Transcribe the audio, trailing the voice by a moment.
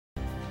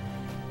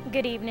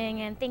Good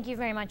evening, and thank you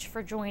very much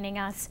for joining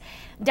us.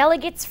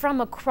 Delegates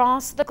from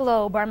across the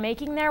globe are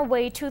making their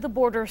way to the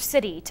border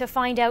city to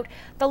find out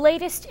the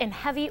latest in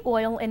heavy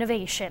oil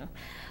innovation.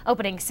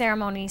 Opening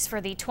ceremonies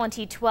for the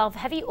 2012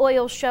 Heavy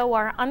Oil Show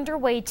are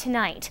underway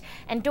tonight,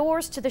 and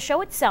doors to the show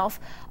itself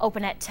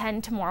open at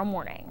 10 tomorrow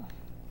morning.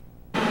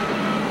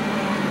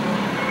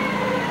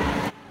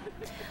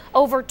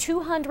 Over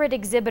 200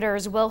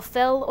 exhibitors will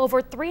fill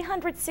over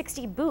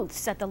 360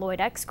 booths at the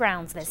Lloyd X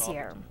grounds this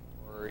year.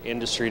 For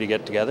industry to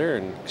get together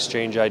and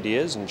exchange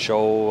ideas and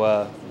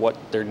show what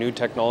their new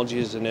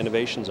technologies and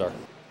innovations are.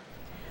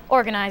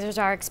 Organizers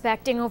are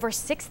expecting over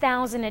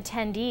 6,000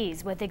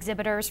 attendees, with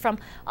exhibitors from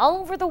all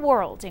over the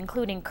world,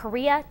 including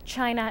Korea,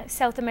 China,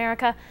 South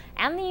America,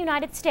 and the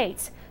United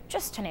States,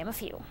 just to name a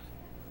few.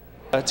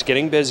 It's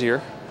getting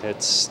busier.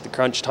 The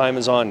crunch time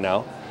is on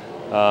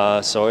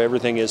now. So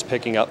everything is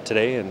picking up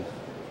today,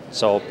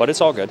 but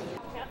it's all good.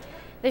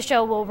 The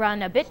show will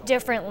run a bit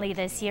differently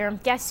this year.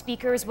 Guest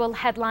speakers will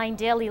headline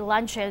daily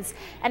lunches,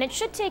 and it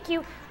should take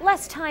you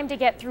less time to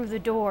get through the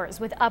doors,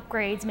 with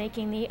upgrades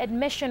making the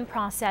admission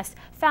process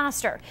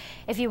faster.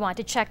 If you want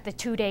to check the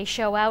two-day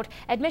show out,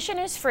 admission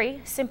is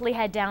free. Simply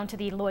head down to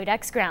the Lloyd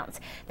X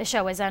grounds. The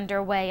show is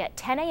underway at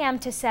 10 a.m.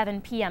 to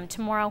 7 p.m.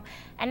 tomorrow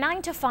and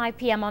 9 to 5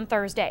 p.m. on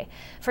Thursday.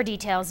 For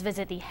details,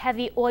 visit the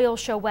Heavy Oil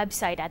Show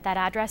website at that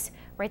address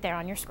right there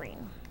on your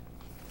screen.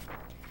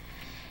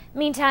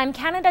 Meantime,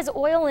 Canada's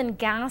oil and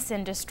gas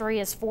industry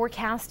is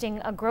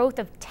forecasting a growth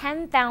of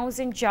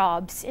 10,000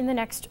 jobs in the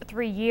next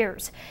 3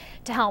 years.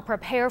 To help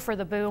prepare for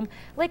the boom,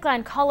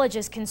 Lakeland College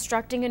is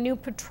constructing a new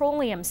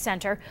petroleum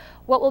center,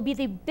 what will be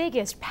the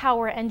biggest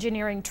power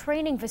engineering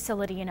training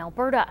facility in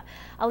Alberta.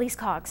 Elise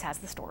Cox has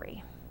the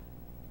story.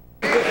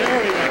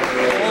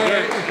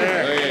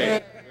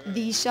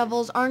 These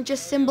shovels aren't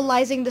just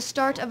symbolizing the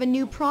start of a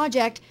new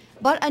project,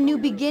 but a new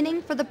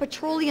beginning for the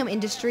petroleum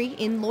industry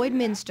in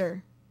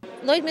Lloydminster.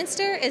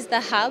 Lloydminster is the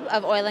hub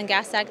of oil and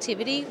gas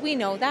activity. We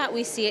know that.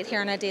 We see it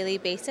here on a daily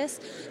basis.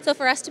 So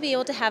for us to be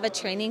able to have a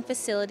training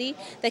facility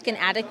that can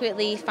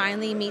adequately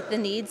finally meet the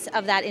needs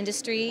of that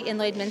industry in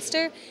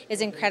Lloydminster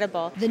is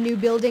incredible. The new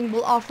building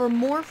will offer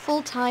more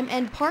full-time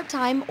and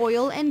part-time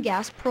oil and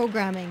gas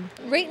programming.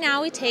 Right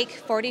now we take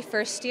 40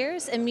 first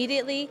years.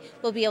 Immediately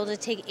we'll be able to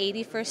take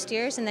 80 first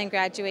years and then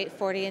graduate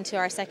 40 into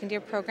our second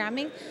year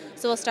programming.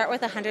 So we'll start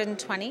with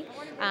 120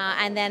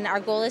 and then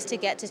our goal is to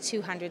get to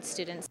 200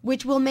 students.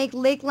 Which will make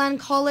Lakeland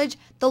College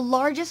the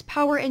largest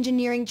power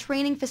engineering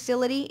training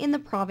facility in the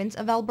province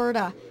of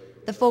Alberta.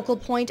 The focal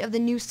point of the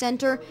new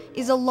center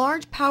is a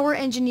large power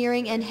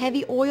engineering and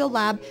heavy oil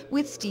lab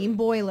with steam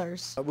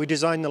boilers. We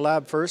designed the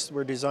lab first.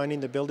 We're designing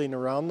the building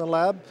around the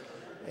lab,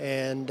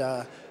 and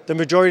the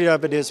majority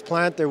of it is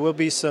plant. There will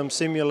be some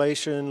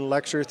simulation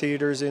lecture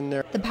theaters in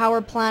there. The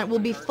power plant will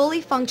be fully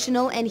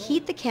functional and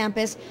heat the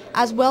campus,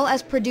 as well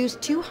as produce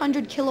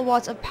 200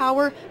 kilowatts of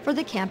power for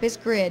the campus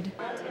grid.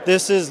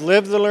 This is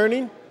live the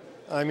learning.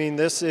 I mean,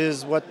 this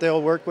is what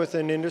they'll work with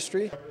in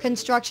industry.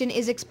 Construction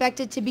is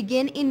expected to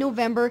begin in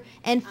November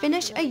and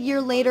finish a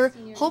year later,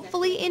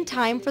 hopefully in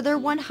time for their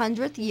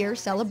 100th year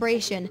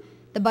celebration.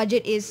 The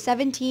budget is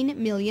 $17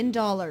 million.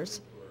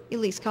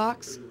 Elise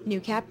Cox,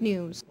 Newcap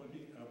News.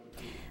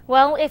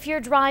 Well, if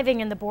you're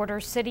driving in the border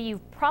city,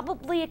 you've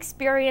probably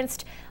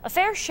experienced a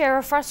fair share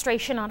of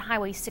frustration on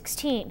Highway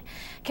 16.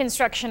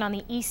 Construction on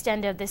the east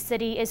end of the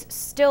city is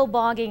still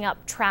bogging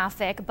up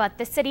traffic, but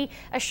the city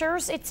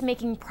assures it's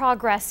making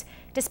progress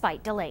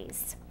despite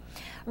delays.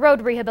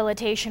 Road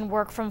rehabilitation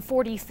work from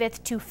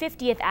 45th to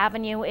 50th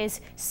Avenue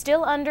is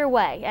still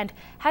underway and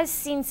has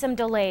seen some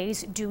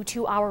delays due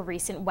to our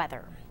recent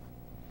weather.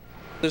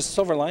 There's a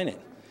silver lining.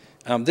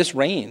 This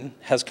rain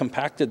has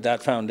compacted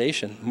that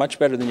foundation much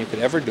better than you could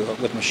ever do it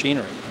with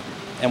machinery.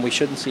 And we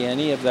shouldn't see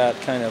any of that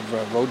kind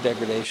of road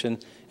degradation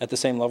at the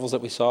same levels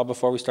that we saw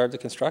before we started the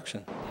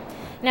construction.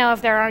 Now,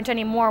 if there aren't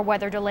any more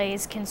weather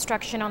delays,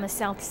 construction on the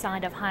south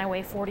side of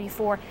Highway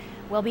 44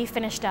 will be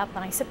finished up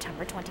by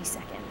September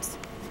 22nd.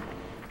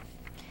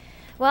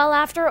 Well,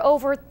 after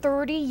over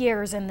 30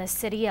 years in this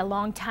city, a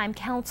longtime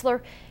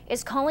councillor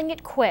is calling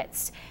it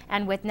quits.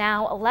 And with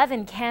now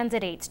 11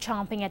 candidates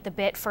chomping at the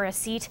bit for a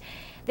seat,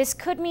 this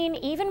could mean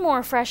even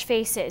more fresh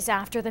faces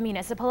after the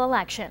municipal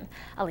election.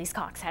 Elise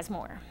Cox has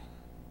more.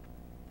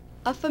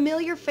 A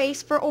familiar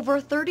face for over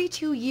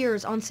 32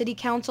 years on City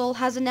Council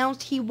has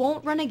announced he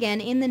won't run again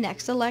in the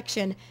next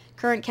election.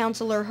 Current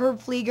Councillor Herb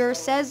Flieger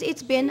says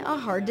it's been a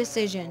hard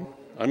decision.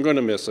 I'm going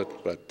to miss it,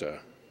 but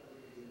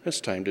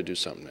it's time to do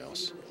something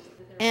else.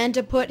 And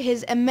to put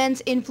his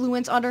immense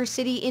influence on our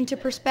city into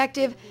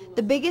perspective,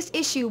 the biggest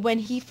issue when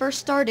he first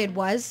started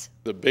was...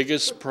 The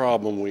biggest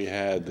problem we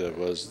had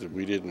was that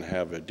we didn't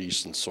have a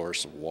decent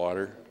source of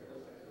water.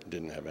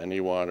 Didn't have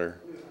any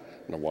water.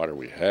 And the water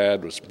we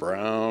had was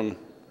brown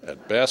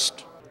at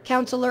best.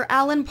 Councillor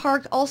Allan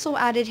Park also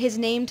added his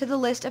name to the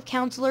list of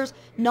councillors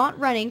not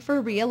running for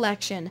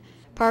re-election.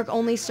 Park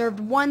only served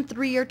one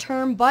 3-year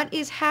term, but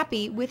is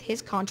happy with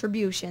his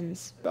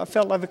contributions. I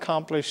felt I've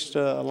accomplished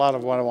a lot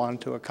of what I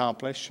wanted to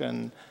accomplish,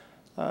 and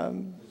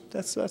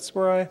that's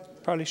where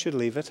probably should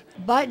leave it.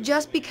 But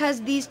just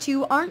because these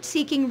two aren't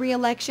seeking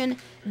re-election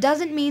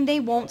doesn't mean they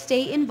won't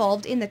stay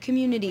involved in the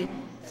community.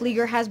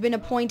 Flieger has been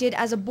appointed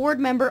as a board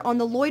member on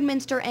the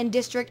Lloydminster and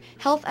District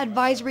Health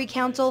Advisory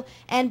Council,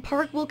 and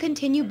Park will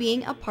continue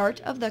being a part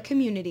of the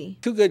community.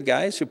 Two good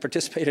guys who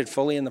participated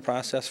fully in the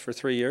process for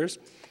 3 years.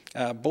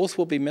 Both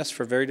will be missed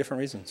for very different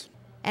reasons.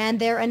 And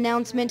their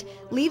announcement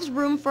leaves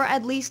room for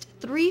at least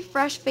 3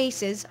 fresh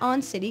faces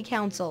on City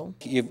Council.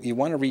 You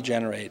want to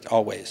regenerate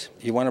always.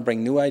 You want to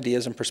bring new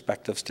ideas and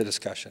perspectives to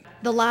discussion.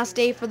 The last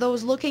day for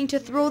those looking to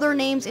throw their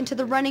names into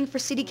the running for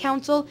City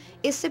Council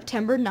is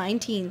September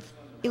 19th.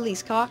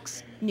 Elise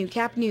Cox,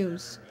 Newcap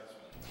News.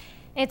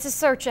 It's a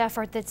search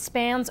effort that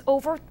spans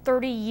over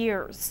 30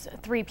 years.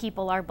 3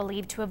 people are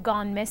believed to have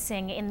gone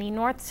missing in the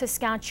North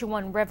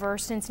Saskatchewan River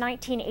since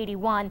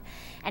 1981,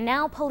 and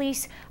now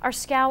police are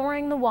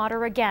scouring the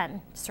water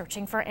again,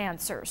 searching for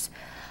answers.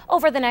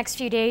 Over the next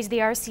few days, the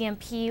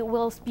RCMP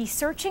will be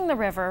searching the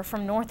river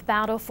from North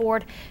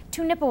Battleford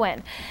to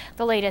Nipawin.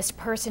 The latest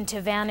person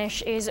to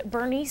vanish is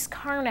Bernice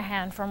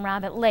Carnahan from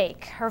Rabbit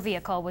Lake. Her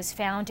vehicle was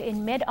found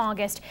in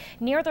mid-August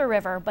near the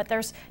river, but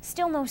there's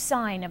still no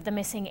sign of the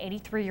missing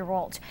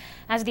 83-year-old.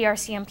 As the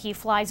RCMP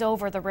flies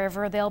over the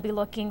river, they'll be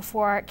looking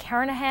for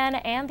Carnahan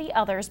and the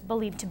others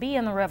believed to be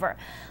in the river.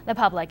 The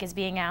public is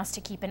being asked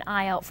to keep an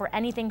eye out for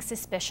anything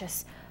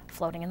suspicious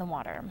floating in the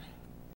water.